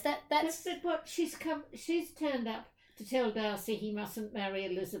nonetheless, that's what she's turned up to tell Darcy he mustn't marry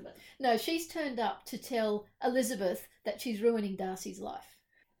Elizabeth. No, she's turned up to tell Elizabeth that she's ruining Darcy's life.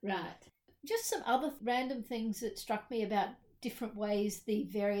 Right. Just some other random things that struck me about different ways the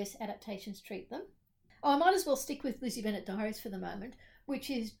various adaptations treat them. I might as well stick with Lizzie Bennet Diaries for the moment,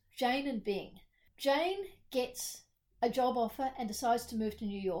 which is Jane and Bing. Jane gets a job offer and decides to move to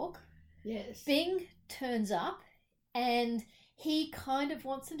New York. Yes. Bing turns up and he kind of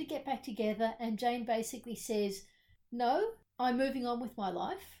wants them to get back together, and Jane basically says, no, I'm moving on with my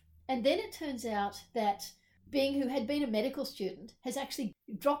life. And then it turns out that Bing, who had been a medical student, has actually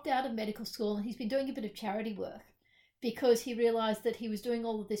dropped out of medical school, and he's been doing a bit of charity work because he realised that he was doing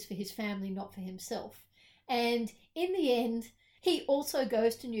all of this for his family, not for himself. And in the end, he also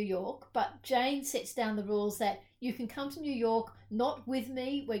goes to New York, but Jane sets down the rules that you can come to New York, not with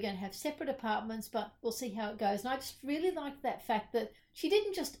me, we're going to have separate apartments, but we'll see how it goes. And I just really liked that fact that she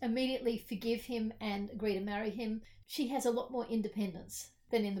didn't just immediately forgive him and agree to marry him. She has a lot more independence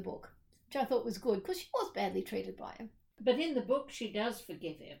than in the book, which I thought was good, because she was badly treated by him. But in the book, she does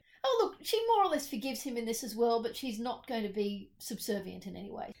forgive him. Oh, look, she more or less forgives him in this as well, but she's not going to be subservient in any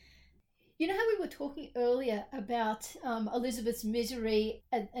way. You know how we were talking earlier about Elizabeth's misery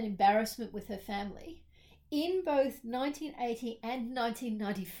and embarrassment with her family? In both 1980 and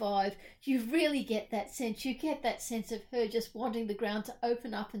 1995, you really get that sense. You get that sense of her just wanting the ground to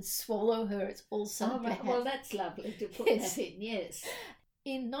open up and swallow her. It's all so bad. Well, that's lovely to put that in, yes.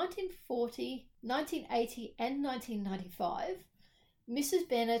 In 1940, 1980 and 1995, Mrs.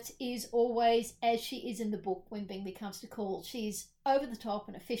 Bennet is always as she is in the book when Bingley comes to call. She's over the top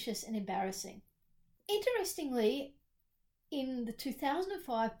and officious and embarrassing. Interestingly, in the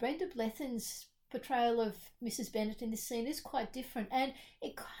 2005, Brenda Blethyn's portrayal of Mrs. Bennet in this scene is quite different, and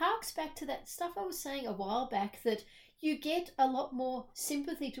it harks back to that stuff I was saying a while back, that you get a lot more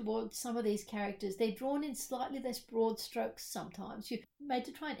sympathy towards some of these characters. They're drawn in slightly less broad strokes sometimes. You're made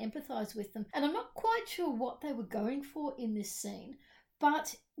to try and empathise with them. And I'm not quite sure what they were going for in this scene,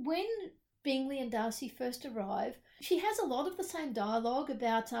 but when Bingley and Darcy first arrive, she has a lot of the same dialogue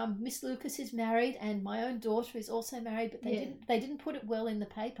about Miss Lucas is married and my own daughter is also married, but they didn't put it well in the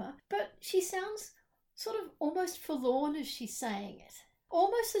paper. But she sounds sort of almost forlorn as she's saying it.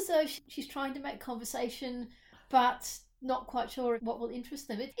 Almost as though she's trying to make conversation, but not quite sure what will interest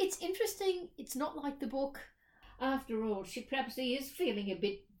them. It's interesting. It's not like the book. After all, she perhaps is feeling a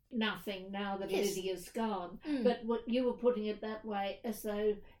bit nothing now that Lydia's gone. But what you were putting it that way, as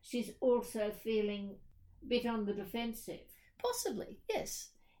though she's also feeling a bit on the defensive. Possibly, yes.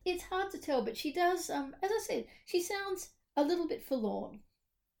 It's hard to tell, but she does, as I said, she sounds a little bit forlorn.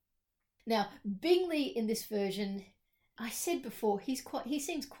 Now, Bingley in this version, I said before, he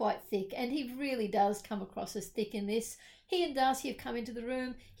seems quite thick, and he really does come across as thick in this. He and Darcy have come into the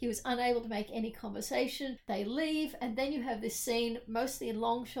room. He was unable to make any conversation. They leave, and then you have this scene, mostly in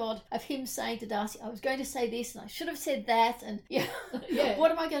long shot, of him saying to Darcy, I was going to say this, and I should have said that, and what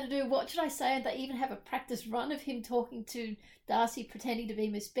am I going to do? What should I say? And they even have a practice run of him talking to Darcy, pretending to be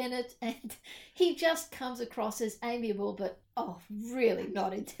Miss Bennet, and he just comes across as amiable, but, really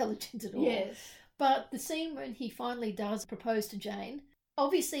not intelligent at all. Yes. But the scene when he finally does propose to Jane,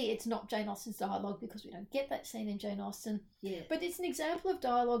 obviously it's not Jane Austen's dialogue because we don't get that scene in Jane Austen. Yeah. But it's an example of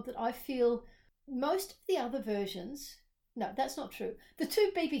dialogue that I feel most of the other versions, no, that's not true. The two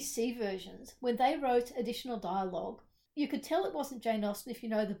BBC versions, when they wrote additional dialogue, you could tell it wasn't Jane Austen if you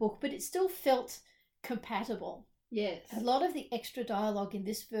know the book, but it still felt compatible. Yes. A lot of the extra dialogue in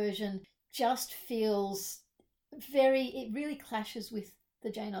this version just feels it really clashes with the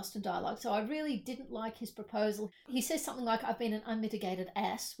Jane Austen dialogue. So I really didn't like his proposal. He says something like, I've been an unmitigated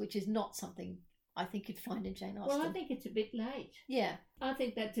ass, which is not something I think you'd find in Jane Austen. Well, I think it's a bit late. Yeah. I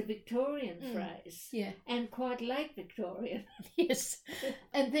think that's a Victorian phrase. Yeah. And quite late Victorian. Yes.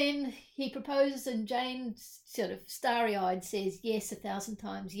 And then he proposes and Jane sort of starry-eyed says yes 1,000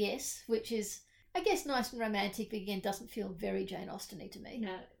 times yes, which is, I guess, nice and romantic, but again doesn't feel very Jane Austen-y to me.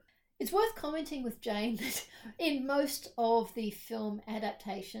 No. It's worth commenting with Jane that in most of the film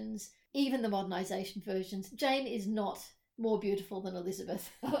adaptations, even the modernisation versions, Jane is not more beautiful than Elizabeth.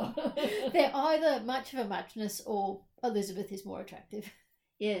 They're either much of a muchness or Elizabeth is more attractive.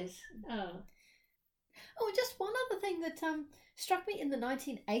 Yes. Oh. Oh, just one other thing that struck me in the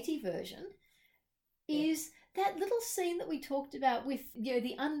 1980 version is that little scene that we talked about with, you know,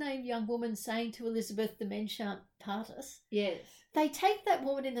 the unnamed young woman saying to Elizabeth, "The men shan't part us." Yes. They take that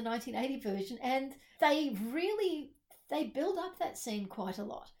woman in the 1980 version and they build up that scene quite a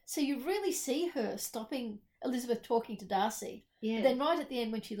lot. So you really see her stopping Elizabeth talking to Darcy. Yeah. Then right at the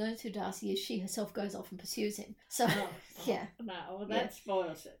end when she learns who Darcy is, she herself goes off and pursues him. So, yeah. No, well, that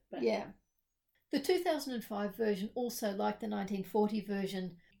spoils it. But... Yeah. The 2005 version, also like the 1940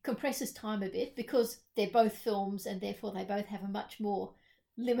 version, compresses time a bit because they're both films and therefore they both have a much more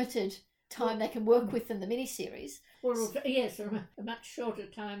limited time they can work with than the miniseries. Well, yes, a much shorter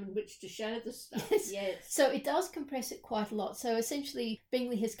time in which to show the stuff. Yes. So it does compress it quite a lot. So essentially,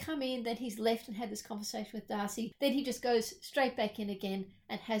 Bingley has come in, then he's left and had this conversation with Darcy. Then he just goes straight back in again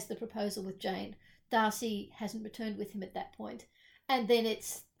and has the proposal with Jane. Darcy hasn't returned with him at that point. And then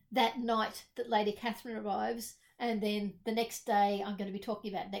it's that night that Lady Catherine arrives. And then the next day, I'm going to be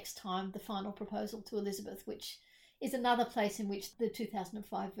talking about next time, the final proposal to Elizabeth, which is another place in which the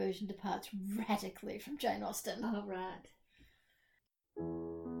 2005 version departs radically from Jane Austen. Oh, right.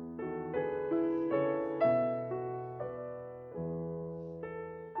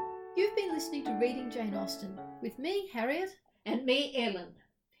 You've been listening to Reading Jane Austen with me, Harriet. And me, Ellen.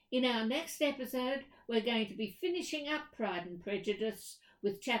 In our next episode, we're going to be finishing up Pride and Prejudice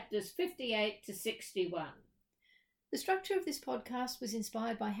with chapters 58 to 61. The structure of this podcast was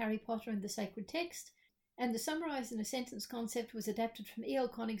inspired by Harry Potter and the Sacred Text, and the summarised in a sentence concept was adapted from E.L.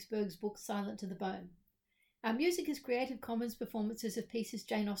 Konigsberg's book Silent to the Bone. Our music is Creative Commons performances of pieces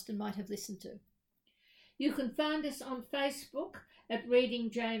Jane Austen might have listened to. You can find us on Facebook at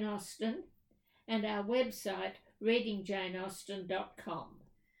Reading Jane Austen and our website readingjaneausten.com.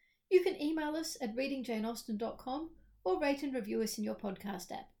 You can email us at readingjaneausten.com or rate and review us in your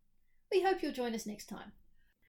podcast app. We hope you'll join us next time.